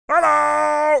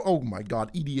Hello. Oh my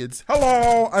God, idiots.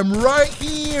 Hello, I'm right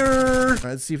here.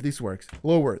 Let's see if this works.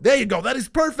 Lower. There you go. That is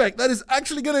perfect. That is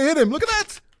actually gonna hit him. Look at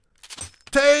that.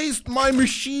 Taste my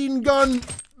machine gun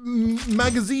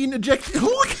magazine eject.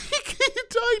 Look, he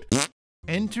died.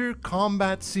 Enter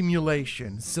combat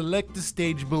simulation. Select the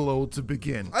stage below to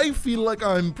begin. I feel like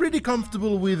I'm pretty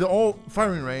comfortable with all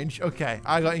firing range. Okay,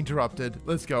 I got interrupted.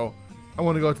 Let's go. I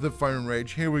want to go to the firing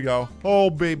range. Here we go. Oh,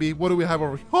 baby. What do we have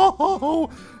over here?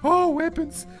 Oh,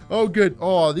 weapons. Oh, good.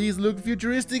 Oh, these look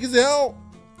futuristic as hell.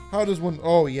 How does one...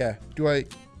 Oh, yeah. Do I...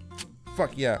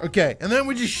 Fuck, yeah. Okay. And then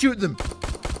we just shoot them.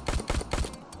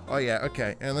 Oh, yeah.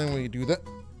 Okay. And then we do that.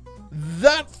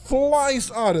 That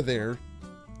flies out of there.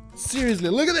 Seriously,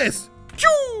 look at this.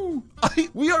 Choo!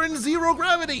 We are in zero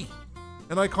gravity.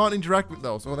 And I can't interact with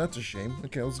those. Oh, that's a shame.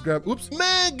 Okay, let's grab... Oops.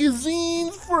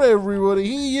 Magazines for everybody.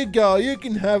 Here you go. You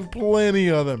can have plenty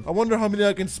of them. I wonder how many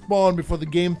I can spawn before the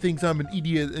game thinks I'm an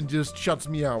idiot and just shuts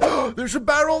me out. There's a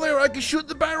barrel there. I can shoot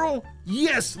the barrel.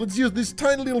 Yes. Let's use this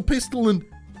tiny little pistol and...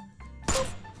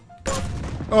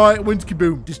 Alright, wins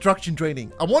kaboom. Destruction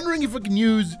training. I'm wondering if I can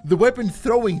use the weapon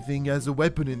throwing thing as a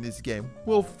weapon in this game.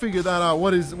 We'll figure that out.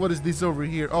 What is this over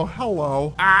here? Oh,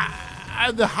 hello.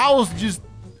 The house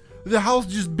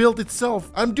just built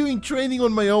itself. I'm doing training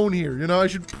on my own here. You know, I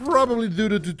should probably do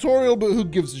the tutorial, but who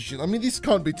gives a shit? I mean, this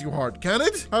can't be too hard, can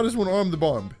it? How does one arm the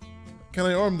bomb? Can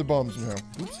I arm the bomb somehow?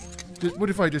 Oops.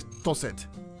 What if I just toss it?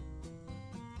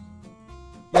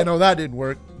 Yeah, no, that didn't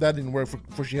work. That didn't work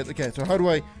for shit. Okay, so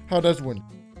how does one?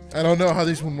 I don't know how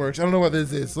this one works. I don't know what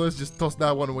this is, so let's just toss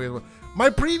that one away. My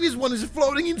previous one is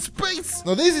floating in space.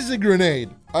 Now, this is a grenade.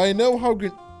 I know how there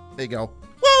you go.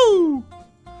 Woo!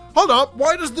 Hold up.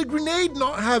 Why does the grenade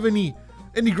not have any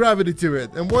gravity to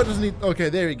it? And what doesn't it? Okay,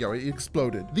 there you go. It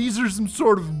exploded. These are some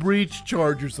sort of breach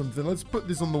charge or something. Let's put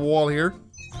this on the wall here.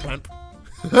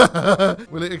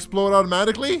 Will it explode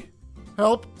automatically?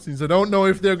 Help. Since I don't know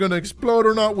if they're gonna explode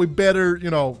or not, we better, you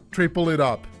know, triple it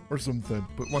up or something.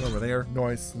 Put one over there.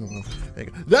 Nice. There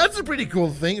you go. That's a pretty cool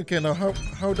thing. Okay, now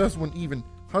how does one even...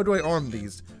 How do I arm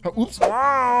these? Oops.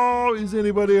 Oh, is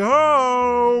anybody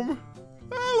home?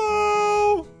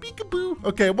 Hello. Peekaboo.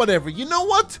 Okay, whatever. You know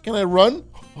what? Can I run?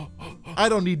 I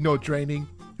don't need no training.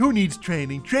 Who needs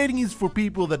training? Training is for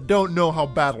people that don't know how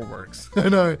battle works.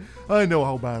 And I know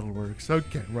how battle works.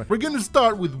 Okay, right. We're gonna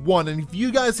start with one, and if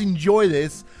you guys enjoy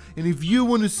this, and if you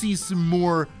want to see some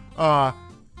more,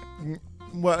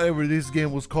 whatever this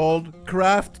game was called,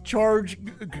 craft, charge,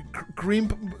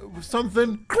 crimp,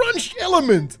 something, crunch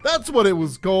element. That's what it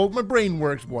was called. My brain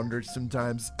works wonders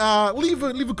sometimes. Leave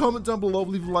a comment down below,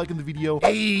 leave a like on the video.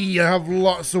 Hey, I have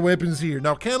lots of weapons here.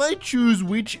 Now, can I choose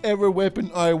whichever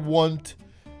weapon I want?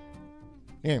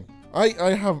 Yeah,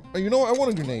 I have, you know, I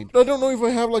want a grenade. I don't know if I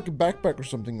have like a backpack or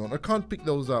something on. I can't pick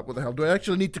those up. What the hell? Do I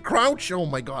actually need to crouch? Oh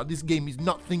my God, this game is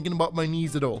not thinking about my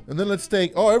knees at all. And then let's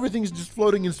take, oh, everything's just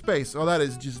floating in space. Oh, that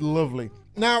is just lovely.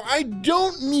 Now, I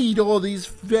don't need all these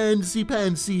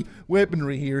fancy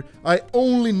weaponry here. I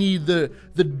only need the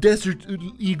Desert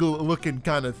Eagle looking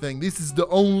kind of thing. This is the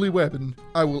only weapon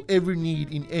I will ever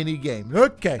need in any game.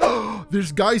 Okay,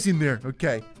 there's guys in there.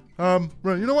 Okay, right,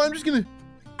 you know what? I'm just gonna...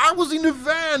 I was in a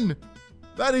van.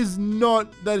 That is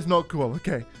not cool.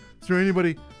 Okay. Is there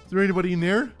anybody in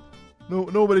there? No,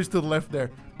 nobody's to the left there.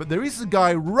 But there is a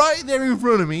guy right there in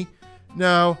front of me.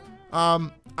 Now, I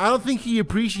don't think he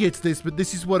appreciates this, but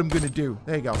this is what I'm gonna do.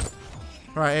 There you go. All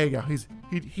right, there you go.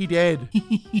 He dead.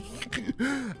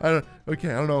 I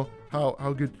don't know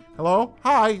how good. Hello?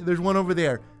 Hi. There's one over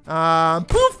there.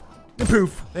 Poof.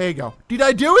 Poof. There you go. Did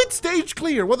I do it? Stage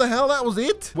clear. What the hell? That was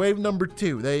it? Wave number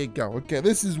 2. There you go. Okay,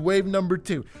 this is wave number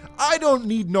 2. I don't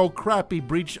need no crappy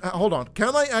breach. Hold on.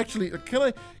 Can I actually...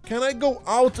 Can I go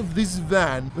out of this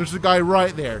van? There's a guy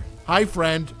right there. Hi,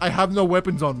 friend. I have no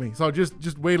weapons on me, so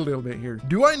just wait a little bit here.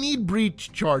 Do I need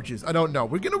breach charges? I don't know.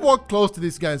 We're gonna walk close to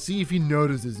this guy and see if he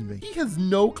notices me. He has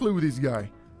no clue, this guy.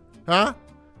 Huh?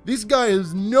 This guy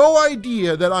has no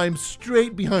idea that I'm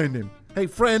straight behind him. Hey,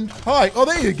 friend. Hi. Oh,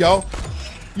 there you go.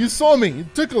 You saw me.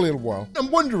 It took a little while. I'm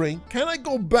wondering, can I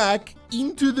go back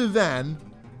into the van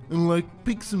and, like,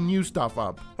 pick some new stuff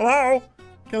up? Hello?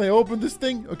 Can I open this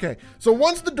thing? Okay. So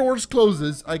once the doors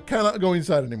closes, I cannot go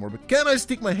inside anymore. But can I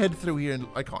stick my head through here? And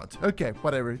I can't. Okay,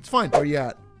 whatever. It's fine. Where you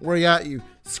at? Where you at, you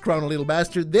scrawny little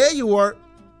bastard? There you are.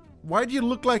 Why do you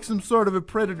look like some sort of a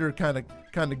predator kind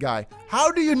of guy?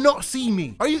 How do you not see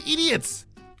me? Are you idiots?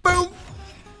 Boom.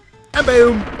 And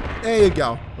boom. There you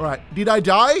go. All right. Did I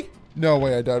die? No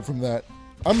way I died from that.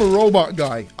 I'm a robot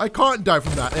guy. I can't die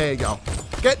from that. There you go.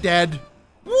 Get dead.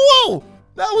 Whoa!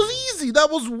 That was easy. That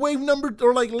was wave number,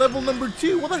 or like level number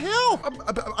 2. What the hell?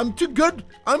 I'm too good.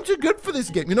 I'm too good for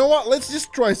this game. You know what? Let's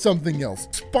just try something else.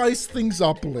 Spice things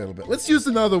up a little bit. Let's use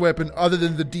another weapon other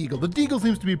than the deagle. The deagle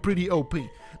seems to be pretty OP.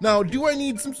 Now, do I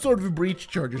need some sort of a breach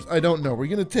chargers? I don't know. We're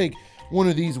gonna take one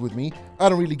of these with me. I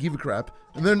don't really give a crap.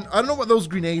 And then, I don't know what those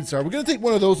grenades are. We're gonna take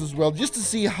one of those as well, just to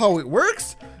see how it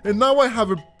works. And now I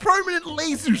have a permanent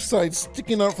laser sight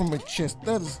sticking out from my chest.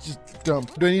 That is just dumb.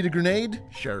 Do I need a grenade?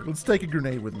 Sure, let's take a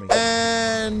grenade with me.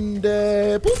 And,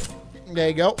 poof. There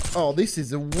you go. Oh, this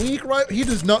is a weak rifle. He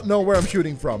does not know where I'm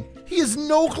shooting from. He has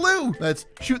no clue. Let's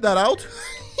shoot that out.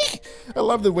 I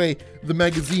love the way the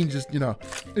magazine just, you know,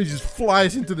 it just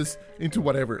flies into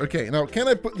whatever. Okay, now can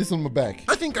I put this on my back?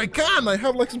 I think I can. I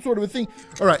have like some sort of a thing.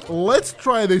 All right, let's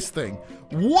try this thing.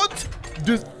 What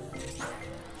does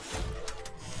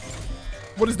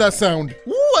that sound?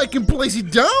 Ooh, I can place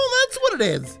it down. That's what it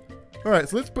is. All right,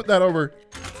 so let's put that over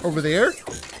there.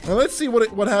 Now let's see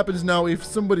what happens now if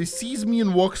somebody sees me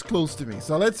and walks close to me.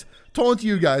 So let's taunt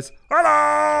you guys.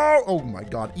 Hello! Oh my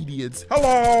god, idiots.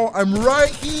 Hello, I'm right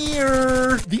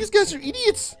here. These guys are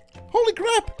idiots. Holy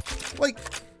crap. Like,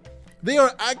 they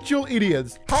are actual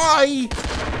idiots. Hi.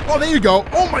 Oh, there you go.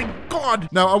 Oh my god.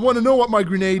 Now I want to know what my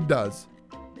grenade does.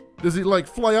 Does it like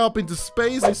fly up into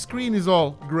space? The screen is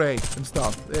all gray and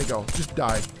stuff. There you go. Just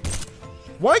die.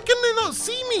 Why can they not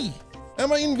see me?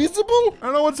 Am I invisible? I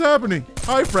don't know what's happening.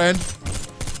 Hi, friend.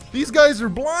 These guys are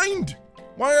blind.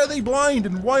 Why are they blind?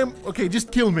 And why am... Okay,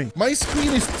 just kill me. My screen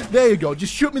is... There you go.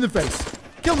 Just shoot me in the face.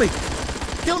 Kill me.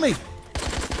 Kill me.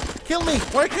 Kill me.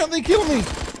 Why can't they kill me?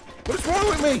 What is wrong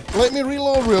with me? Let me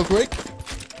reload real quick.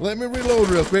 Let me reload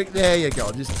real quick. There you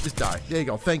go. Just die. There you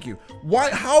go. Thank you.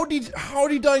 Why? How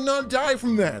did I not die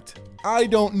from that? I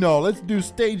don't know. Let's do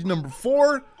stage number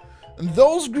 4. And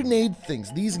those grenade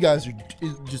things, these guys are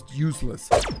just useless.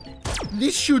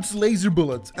 This shoots laser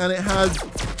bullets, and it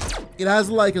has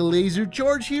like a laser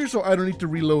charge here, so I don't need to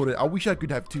reload it. I wish I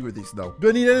could have 2 of these though. Do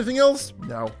I need anything else?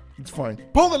 No, it's fine.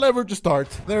 Pull the lever to start.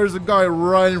 There's a guy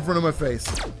right in front of my face.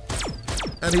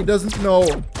 And he doesn't know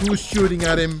who's shooting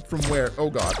at him from where.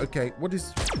 Oh god, okay. What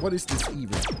is this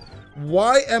even?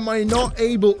 Why am I not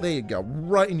able? There you go,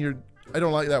 right in your... I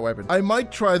don't like that weapon. I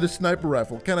might try the sniper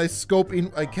rifle. Can I scope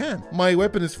in? I can. My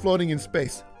weapon is floating in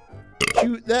space.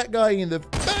 Shoot that guy in the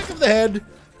back of the head,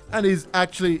 and he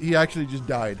actually just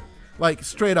died. Like,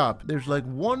 straight up. There's like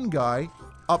one guy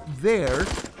up there,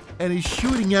 and he's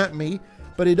shooting at me,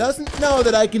 but he doesn't know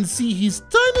that I can see his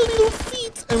tiny little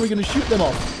feet, and we're gonna shoot them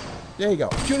off. There you go.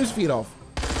 Shoot his feet off.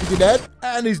 Is he dead?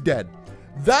 And he's dead.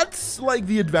 That's like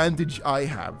the advantage I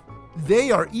have.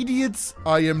 They are idiots.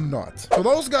 I am not. So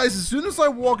those guys, as soon as I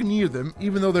walk near them,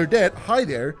 even though they're dead, hi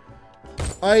there,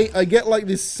 I get like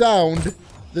this sound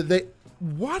that they...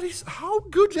 How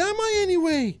good am I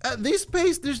anyway? At this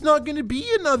pace, there's not going to be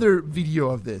another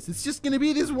video of this. It's just going to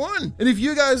be this one. And if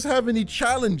you guys have any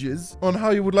challenges on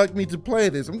how you would like me to play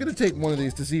this, I'm going to take one of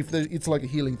these to see if it's like a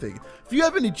healing thing. If you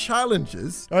have any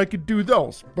challenges, I could do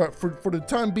those. But for the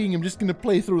time being, I'm just going to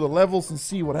play through the levels and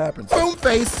see what happens. Boom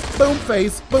face, boom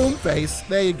face, boom face.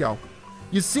 There you go.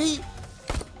 You see?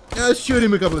 Let's shoot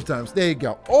him a couple of times. There you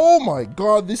go. Oh my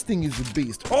god, this thing is a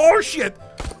beast. Oh shit!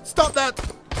 Stop that!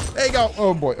 There you go.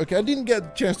 Oh boy. Okay, I didn't get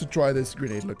a chance to try this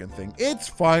grenade looking thing. It's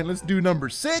fine. Let's do number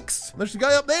 6. There's the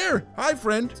guy up there. Hi,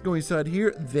 friend. Let's go inside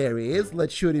here. There he is.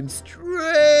 Let's shoot him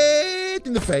straight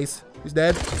in the face. He's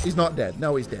dead. He's not dead.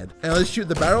 No, he's dead. And let's shoot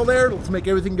the barrel there. Let's make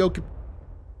everything go...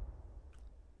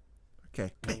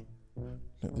 Okay. That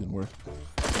didn't work.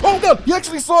 Oh god! You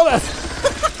actually saw that!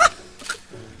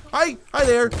 Hi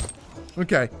there.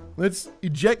 Okay, let's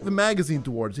eject the magazine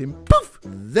towards him. Poof!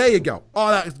 There you go. Oh,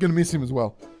 that's gonna miss him as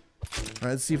well. All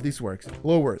right, let's see if this works.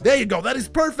 Lower. There you go. That is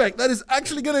perfect. That is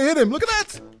actually gonna hit him. Look at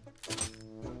that.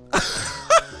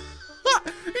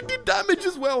 It did damage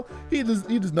as well. He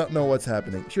does not know what's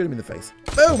happening. Shoot him in the face.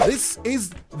 Boom! This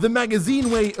is the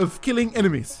magazine way of killing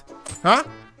enemies. Huh?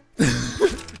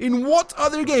 In what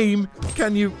other game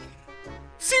can you...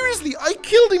 Seriously, I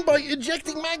killed him by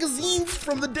ejecting magazines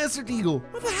from the Desert Eagle.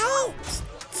 What the hell?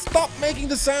 Stop making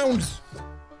the sounds.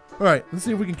 All right, let's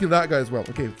see if we can kill that guy as well.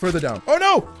 Okay, further down. Oh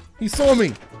no, he saw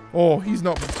me. Oh, he's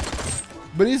not.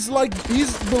 But he's like,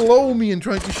 he's below me and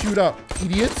trying to shoot up.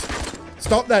 Idiots.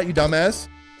 Stop that, you dumbass.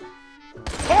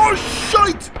 Oh,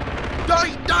 shite.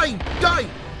 Die, die, die.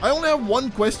 I only have one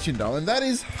question now, and that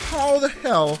is how the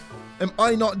hell am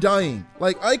I not dying?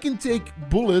 Like, I can take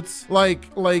bullets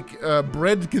like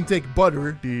bread can take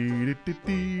butter.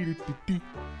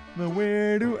 Now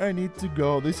where do I need to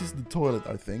go? This is the toilet,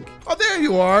 I think. Oh, there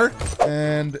you are.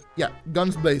 And yeah,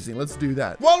 guns blazing. Let's do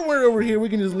that. While we're over here, we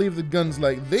can just leave the guns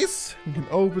like this. We can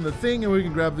open the thing and we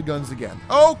can grab the guns again.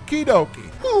 Okie dokie.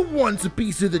 Who wants a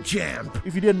piece of the champ?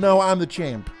 If you didn't know, I'm the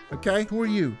champ. Okay, who are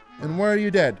you? And why are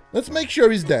you dead? Let's make sure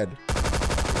he's dead.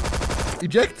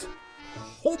 Eject.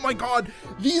 Oh my god.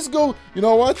 These go, you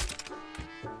know what?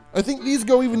 I think these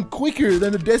go even quicker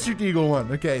than the Desert Eagle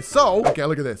one. Okay, so, okay,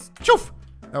 look at this. Choof.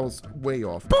 That was way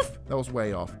off. Poof! That was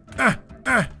way off.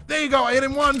 There you go. I hit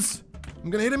him once. I'm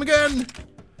gonna hit him again.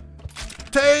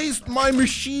 Taste my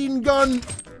machine gun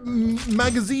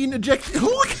magazine eject.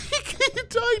 Look, he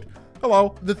died.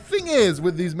 Hello. The thing is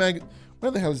with these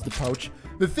where the hell is the pouch?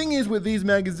 The thing is with these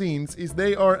magazines is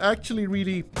they are actually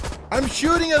really... I'm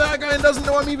shooting at that guy and doesn't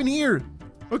know I'm even here.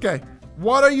 Okay.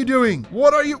 What are you doing?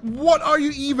 What are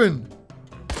you even?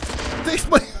 Taste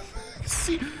my...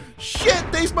 See...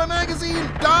 Shit, taste my magazine!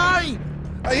 Die!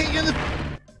 I hit you in the...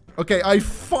 Okay, I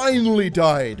finally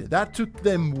died. That took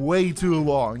them way too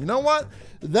long. You know what?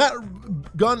 That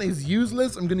gun is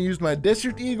useless. I'm gonna use my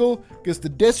Desert Eagle, because the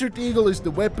Desert Eagle is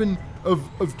the weapon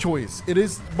of choice. It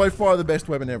is by far the best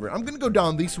weapon ever. I'm gonna go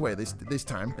down this way this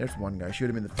time. There's one guy. Shoot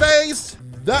him in the face.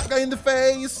 That guy in the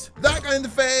face. That guy in the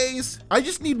face. I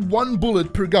just need one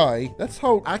bullet per guy. That's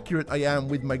how accurate I am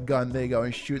with my gun. There you go.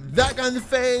 And shoot that guy in the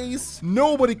face.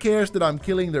 Nobody cares that I'm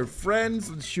killing their friends.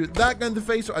 Let's shoot that guy in the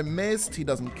face. I missed. He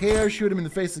doesn't care. Shoot him in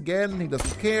the face again. He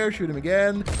doesn't care. Shoot him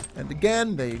again and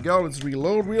again. There you go. Let's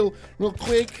reload real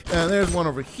quick. And there's one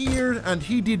over here. And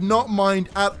he did not mind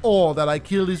at all that I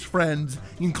killed his friends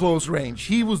in close range.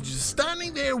 He was just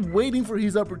standing there waiting for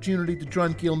his opportunity to try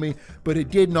and kill me, but it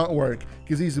did not work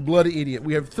because he's a bloody idiot.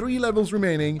 We have 3 levels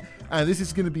remaining, and this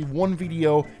is going to be one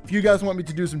video. If you guys want me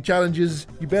to do some challenges,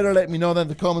 you better let me know that in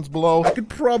the comments below. I could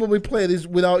probably play this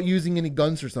without using any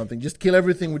guns or something. Just kill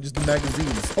everything with just the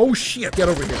magazines. Oh shit, get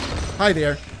over here. Hi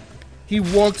there. He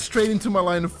walked straight into my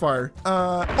line of fire.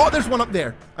 Oh, there's one up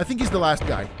there. I think he's the last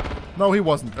guy. No, he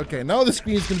wasn't. Okay, now the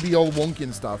screen's gonna be all wonky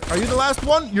and stuff. Are you the last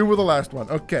one? You were the last one.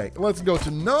 Okay, let's go to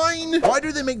 9. Why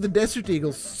do they make the Desert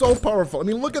Eagle so powerful? I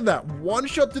mean, look at that. One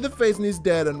shot to the face and he's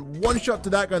dead, and one shot to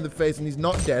that guy in the face and he's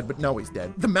not dead, but now he's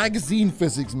dead. The magazine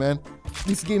physics, man.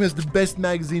 This game has the best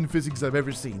magazine physics I've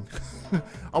ever seen.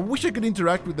 I wish I could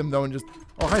interact with them though and just,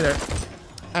 oh, hi there.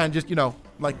 And just, you know,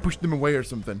 like push them away or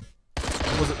something.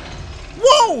 Was it?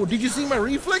 Whoa! Did you see my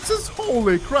reflexes?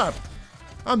 Holy crap.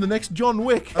 I'm the next John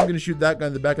Wick. I'm gonna shoot that guy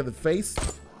in the back of the face.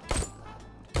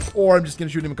 Or I'm just gonna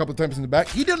shoot him a couple of times in the back.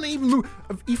 He doesn't even move.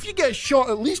 If you get shot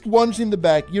at least once in the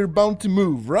back, you're bound to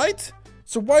move, right?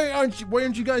 So why aren't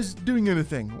you guys doing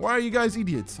anything? Why are you guys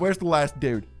idiots? Where's the last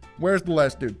dude? Where's the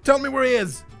last dude? Tell me where he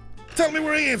is. Tell me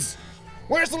where he is.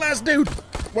 Where's the last dude?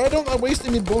 Why don't I waste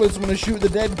any bullets when I shoot the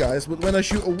dead guys, but when I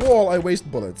shoot a wall, I waste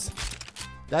bullets?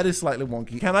 That is slightly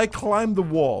wonky. Can I climb the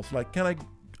walls? Like,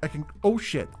 I can, oh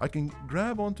shit, I can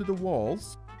grab onto the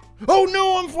walls. Oh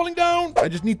no, I'm falling down! I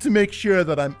just need to make sure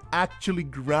that I'm actually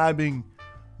grabbing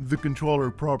the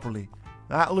controller properly.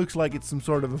 That looks like it's some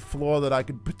sort of a flaw that I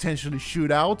could potentially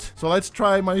shoot out. So let's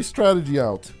try my strategy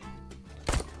out.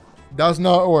 Does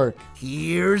not work.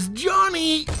 Here's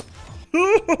Johnny!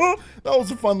 That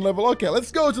was a fun level. Okay,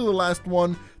 let's go to the last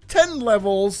one. 10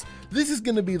 levels. This is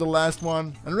gonna be the last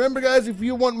one. And remember guys, if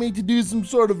you want me to do some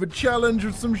sort of a challenge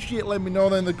or some shit, let me know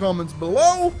that in the comments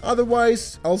below.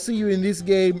 Otherwise, I'll see you in this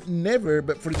game never,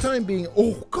 but for the time being,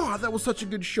 oh god, that was such a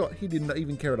good shot. He did not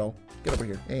even care at all. Get over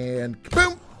here. And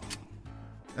kaboom!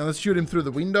 And let's shoot him through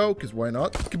the window, because why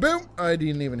not? Kaboom! I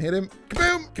didn't even hit him.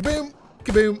 Kaboom! Kaboom!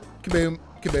 Kaboom! Kaboom!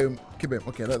 Kaboom! Kaboom.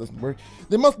 Okay, that doesn't work.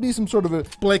 There must be some sort of a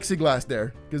plexiglass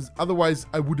there, because otherwise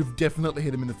I would have definitely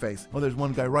hit him in the face. Oh, there's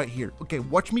one guy right here. Okay,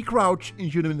 watch me crouch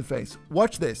and shoot him in the face.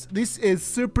 Watch this. This is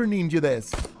Super Ninja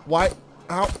this. Why?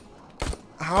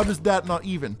 How does that not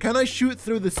even? Can I shoot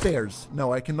through the stairs?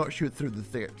 No, I cannot shoot through the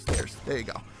stairs. There you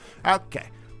go. Okay.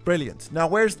 Brilliant. Now,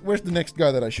 where's the next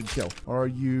guy that I should kill? Are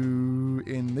you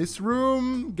in this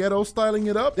room? Ghetto styling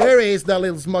it up? There he is, that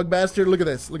little smug bastard. Look at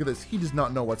this. Look at this. He does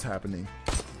not know what's happening.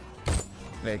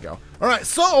 There you go. All right,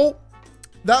 so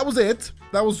that was it.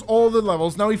 That was all the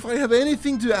levels. Now, if I have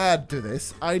anything to add to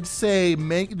this, I'd say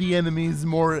make the enemies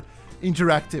more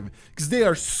interactive, because they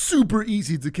are super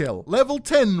easy to kill. Level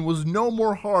 10 was no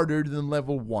more harder than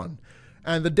level 1.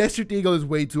 And the Desert Eagle is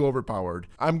way too overpowered.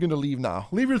 I'm gonna leave now.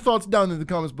 Leave your thoughts down in the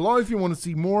comments below if you want to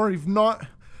see more. If not,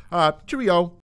 cheerio.